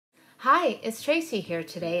Hi, it's Tracy here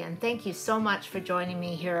today, and thank you so much for joining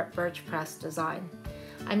me here at Birch Crest Design.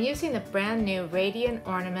 I'm using the brand new Radiant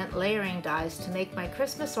Ornament layering dies to make my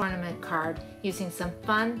Christmas ornament card using some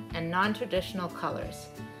fun and non-traditional colors.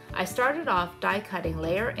 I started off die cutting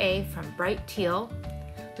layer A from bright teal,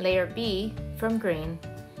 layer B from green,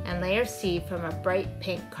 and layer C from a bright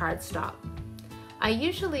pink cardstock. I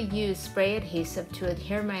usually use spray adhesive to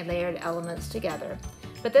adhere my layered elements together,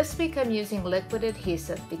 but this week I'm using liquid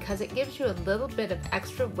adhesive because it gives you a little bit of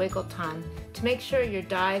extra wiggle time to make sure your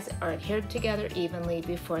dies are adhered together evenly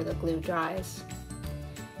before the glue dries.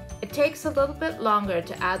 It takes a little bit longer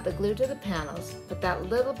to add the glue to the panels, but that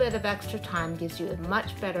little bit of extra time gives you a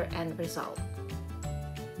much better end result.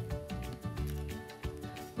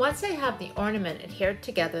 Once I have the ornament adhered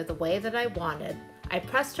together the way that I wanted, I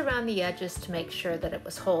pressed around the edges to make sure that it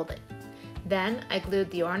was holding. Then I glued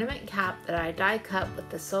the ornament cap that I die cut with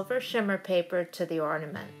the silver shimmer paper to the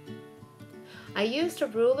ornament. I used a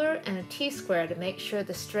ruler and a T-square to make sure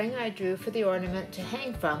the string I drew for the ornament to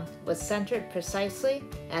hang from was centered precisely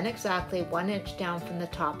and exactly 1 inch down from the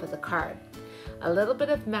top of the card. A little bit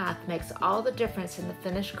of math makes all the difference in the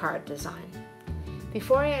finished card design.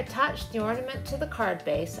 Before I attached the ornament to the card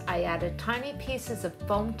base, I added tiny pieces of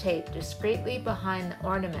foam tape discreetly behind the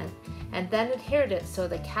ornament and then adhered it so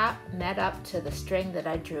the cap met up to the string that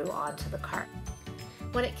I drew onto the card.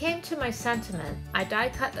 When it came to my sentiment, I die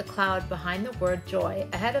cut the cloud behind the word joy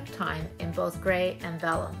ahead of time in both gray and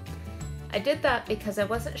vellum. I did that because I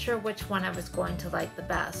wasn't sure which one I was going to like the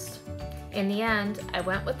best. In the end, I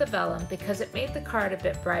went with the vellum because it made the card a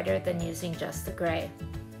bit brighter than using just the gray.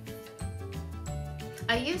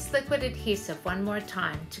 I used liquid adhesive one more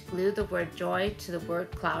time to glue the word joy to the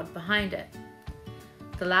word cloud behind it.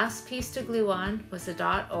 The last piece to glue on was a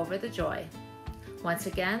dot over the joy. Once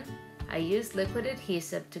again, I used liquid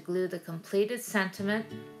adhesive to glue the completed sentiment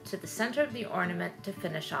to the center of the ornament to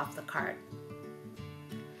finish off the card.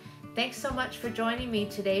 Thanks so much for joining me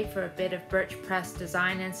today for a bit of Birch Press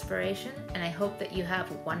design inspiration, and I hope that you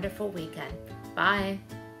have a wonderful weekend. Bye!